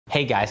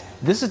Hey guys,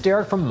 this is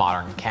Derek from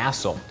Modern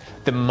Castle.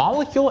 The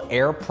Molekule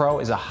Air Pro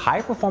is a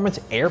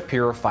high-performance air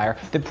purifier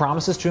that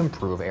promises to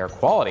improve air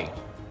quality.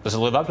 Does it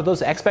live up to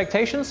those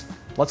expectations?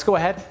 Let's go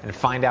ahead and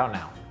find out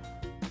now.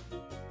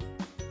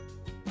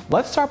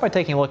 Let's start by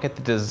taking a look at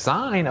the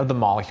design of the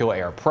Molekule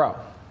Air Pro.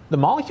 The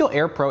Molekule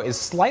Air Pro is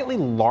slightly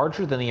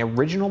larger than the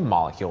original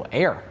Molekule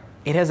Air.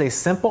 It has a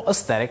simple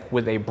aesthetic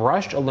with a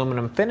brushed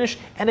aluminum finish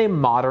and a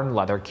modern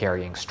leather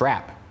carrying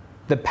strap.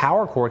 The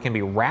power cord can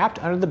be wrapped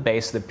under the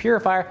base of the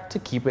purifier to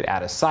keep it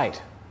out of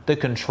sight. The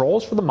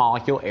controls for the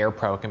Molekule Air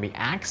Pro can be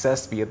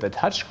accessed via the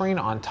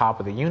touchscreen on top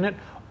of the unit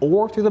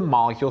or through the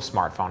Molekule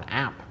smartphone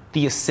app.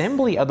 The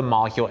assembly of the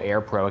Molekule Air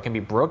Pro can be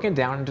broken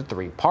down into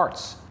three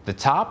parts: the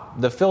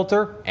top, the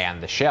filter,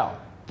 and the shell.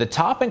 The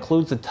top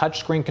includes the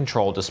touchscreen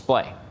control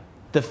display.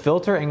 The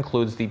filter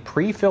includes the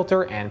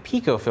pre-filter and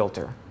pico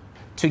filter.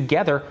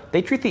 Together,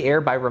 they treat the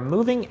air by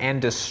removing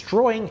and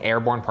destroying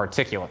airborne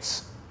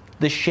particulates.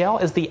 The shell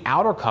is the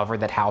outer cover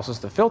that houses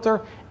the filter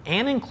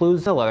and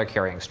includes the leather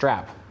carrying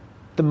strap.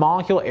 The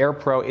Molekule Air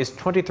Pro is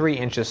 23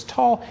 inches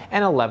tall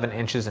and 11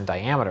 inches in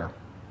diameter.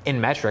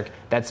 In metric,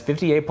 that's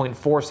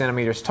 58.4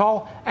 centimeters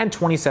tall and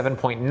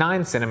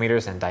 27.9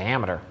 centimeters in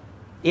diameter.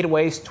 It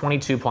weighs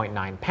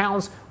 22.9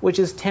 pounds, which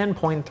is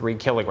 10.3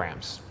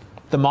 kilograms.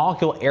 The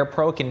Molekule Air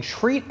Pro can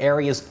treat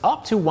areas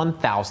up to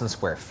 1,000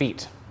 square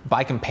feet.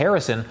 By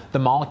comparison, the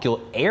Molekule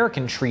Air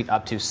can treat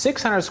up to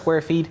 600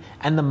 square feet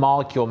and the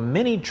Molekule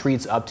Mini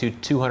treats up to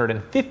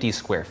 250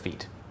 square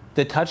feet.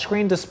 The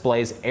touchscreen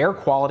displays air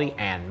quality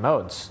and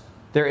modes.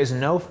 There is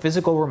no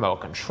physical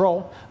remote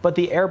control, but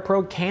the Air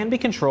Pro can be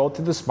controlled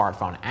through the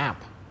smartphone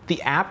app.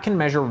 The app can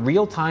measure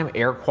real-time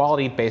air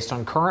quality based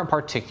on current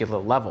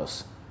particulate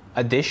levels.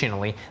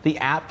 Additionally, the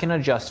app can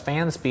adjust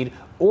fan speed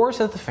or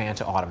set the fan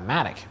to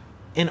automatic.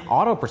 In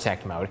Auto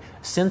Protect mode,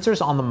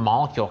 sensors on the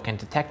Molekule can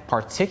detect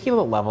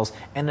particulate levels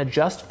and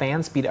adjust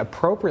fan speed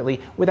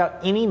appropriately without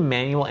any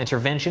manual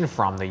intervention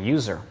from the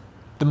user.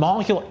 The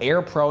Molekule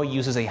Air Pro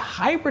uses a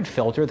hybrid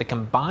filter that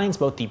combines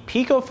both the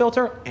pico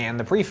filter and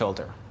the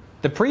pre-filter.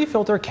 The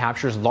pre-filter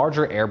captures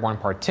larger airborne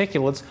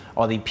particulates,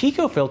 while the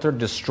pico filter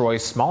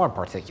destroys smaller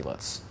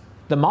particulates.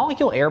 The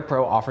Molekule Air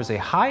Pro offers a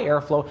high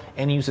airflow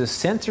and uses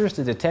sensors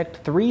to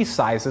detect three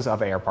sizes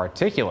of air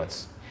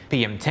particulates: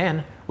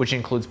 PM10, which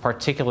includes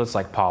particulates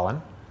like pollen;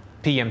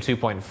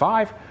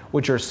 PM2.5,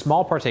 which are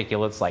small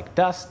particulates like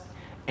dust;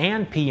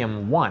 and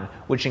PM1,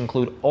 which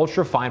include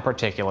ultrafine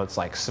particulates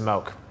like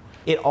smoke.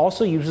 It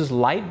also uses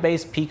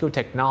light-based pico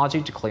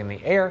technology to clean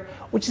the air,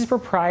 which is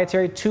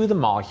proprietary to the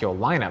Molekule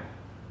lineup.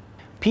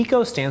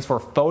 Pico stands for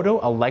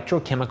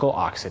photoelectrochemical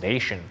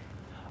oxidation.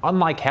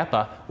 Unlike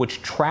HEPA,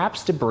 which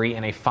traps debris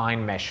in a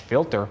fine mesh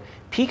filter,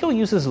 Pico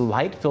uses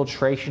light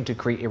filtration to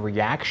create a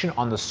reaction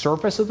on the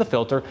surface of the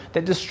filter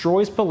that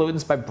destroys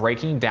pollutants by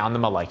breaking down the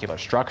molecular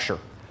structure.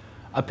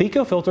 A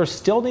Pico filter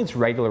still needs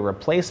regular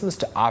replacements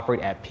to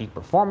operate at peak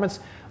performance,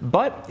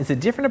 but it's a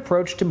different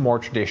approach to more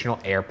traditional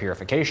air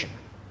purification.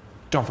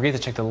 Don't forget to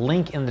check the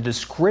link in the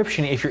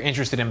description if you're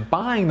interested in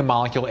buying the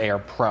Molekule Air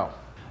Pro.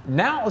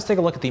 Now let's take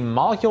a look at the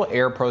Molekule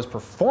Air Pro's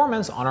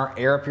performance on our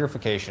air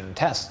purification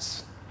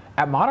tests.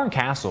 At Modern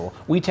Castle,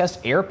 we test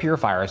air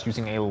purifiers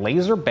using a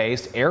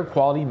laser-based air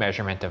quality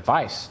measurement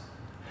device.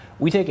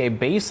 We take a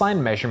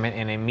baseline measurement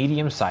in a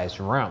medium-sized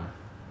room.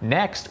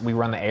 Next, we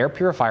run the air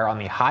purifier on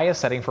the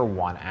highest setting for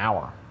 1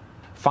 hour.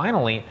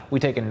 Finally, we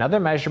take another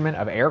measurement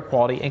of air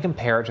quality and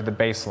compare it to the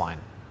baseline.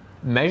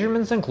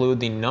 Measurements include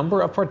the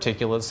number of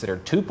particulates that are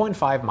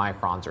 2.5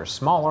 microns or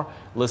smaller,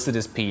 listed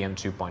as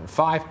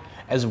PM2.5,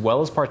 as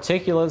well as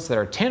particulates that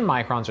are 10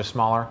 microns or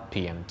smaller,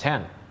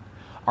 PM10.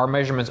 Our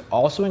measurements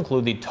also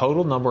include the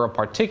total number of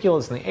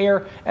particulates in the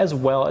air as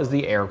well as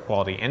the air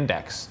quality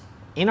index.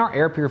 In our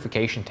air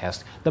purification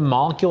test, the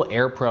Molekule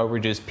Air Pro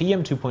reduced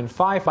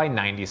PM2.5 by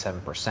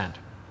 97%.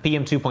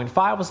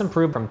 PM2.5 was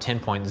improved from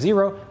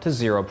 10.0 to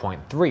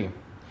 0.3.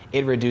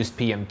 It reduced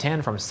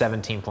PM10 from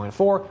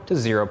 17.4 to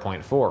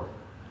 0.4.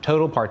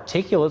 Total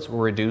particulates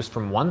were reduced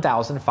from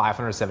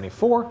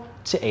 1,574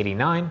 to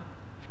 89,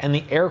 and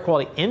the air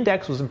quality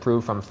index was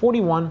improved from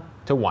 41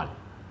 to 1.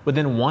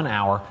 Within 1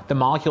 hour, the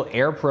Molekule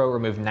Air Pro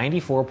removed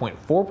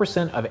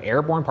 94.4% of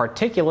airborne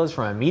particulates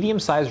from a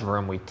medium-sized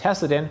room we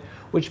tested in,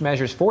 which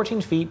measures 14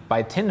 feet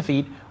by 10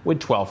 feet with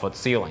 12-foot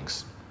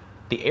ceilings.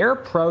 The Air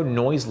Pro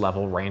noise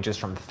level ranges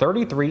from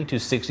 33 to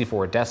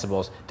 64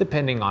 decibels,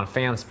 depending on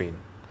fan speed.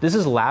 This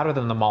is louder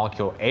than the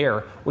Molekule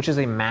Air, which is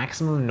a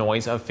maximum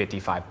noise of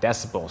 55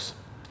 decibels.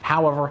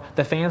 However,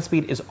 the fan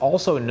speed is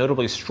also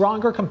notably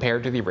stronger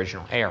compared to the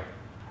original Air.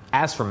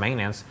 As for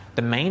maintenance,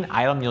 the main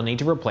item you'll need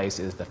to replace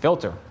is the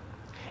filter.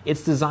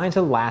 It's designed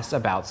to last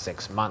about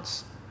 6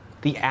 months.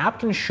 The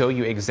app can show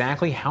you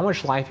exactly how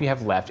much life you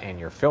have left in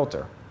your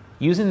filter.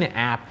 Using the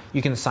app,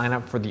 you can sign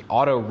up for the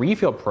auto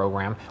refill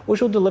program, which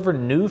will deliver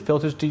new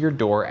filters to your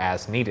door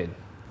as needed.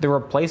 The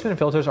replacement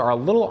filters are a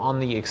little on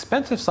the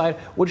expensive side,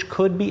 which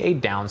could be a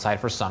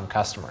downside for some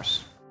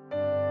customers.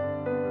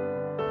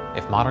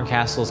 If Modern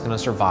Castle is going to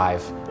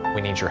survive, we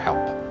need your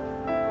help.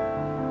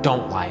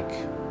 Don't like,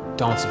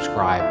 don't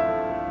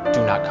subscribe,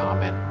 do not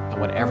comment, And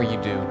whatever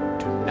you do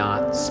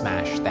not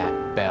smash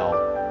that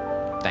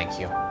bell. Thank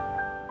you.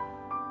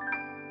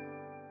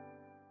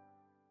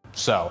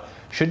 So,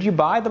 should you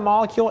buy the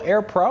Molekule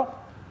Air Pro?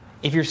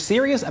 If you're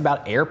serious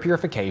about air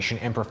purification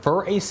and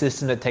prefer a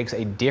system that takes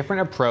a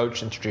different approach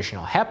than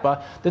traditional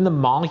HEPA, then the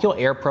Molekule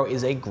Air Pro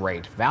is a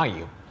great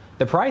value.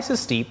 The price is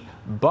steep,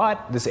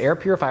 but this air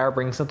purifier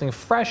brings something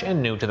fresh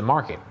and new to the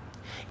market.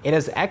 It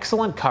has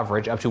excellent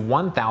coverage up to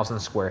 1,000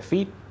 square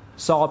feet,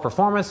 solid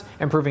performance,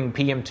 improving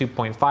PM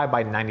 2.5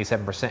 by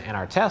 97% in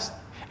our test,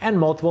 and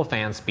multiple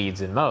fan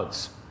speeds and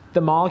modes.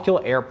 The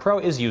Molekule Air Pro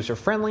is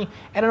user-friendly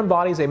and it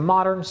embodies a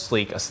modern,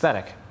 sleek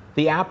aesthetic.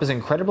 The app is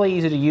incredibly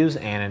easy to use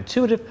and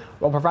intuitive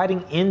while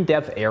providing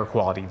in-depth air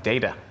quality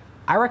data.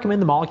 I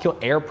recommend the Molekule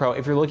Air Pro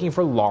if you're looking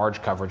for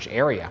large coverage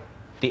area.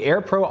 The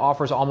Air Pro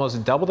offers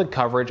almost double the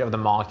coverage of the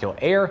Molekule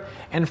Air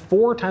and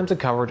 4 times the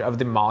coverage of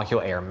the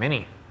Molekule Air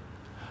Mini.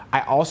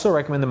 I also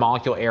recommend the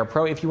Molekule Air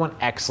Pro if you want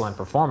excellent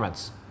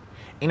performance.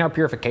 In our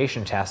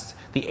purification tests,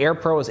 the Air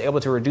Pro is able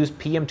to reduce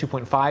PM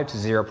 2.5 to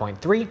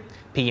 0.3,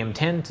 PM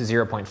 10 to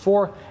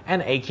 0.4,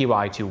 and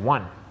AQI to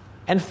 1.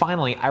 And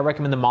finally, I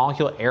recommend the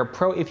Molekule Air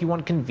Pro if you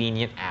want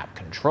convenient app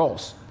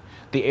controls.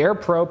 The Air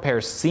Pro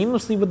pairs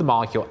seamlessly with the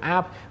Molekule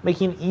app,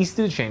 making it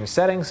easy to change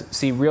settings,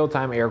 see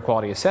real-time air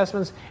quality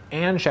assessments,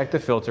 and check the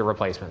filter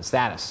replacement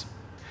status.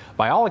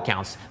 By all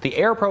accounts, the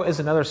Air Pro is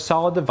another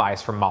solid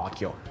device from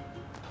Molekule.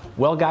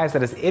 Well guys,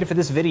 that is it for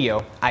this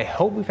video. I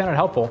hope we found it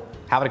helpful.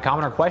 Have a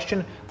comment or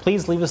question?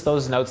 Please leave us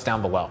those notes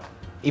down below.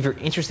 If you're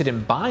interested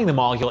in buying the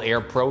Molekule Air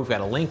Pro, we've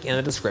got a link in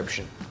the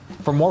description.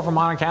 For more from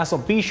Modern Castle,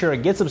 be sure to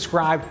get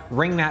subscribed,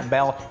 ring that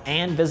bell,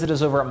 and visit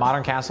us over at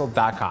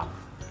moderncastle.com.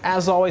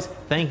 As always,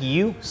 thank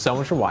you so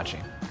much for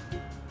watching.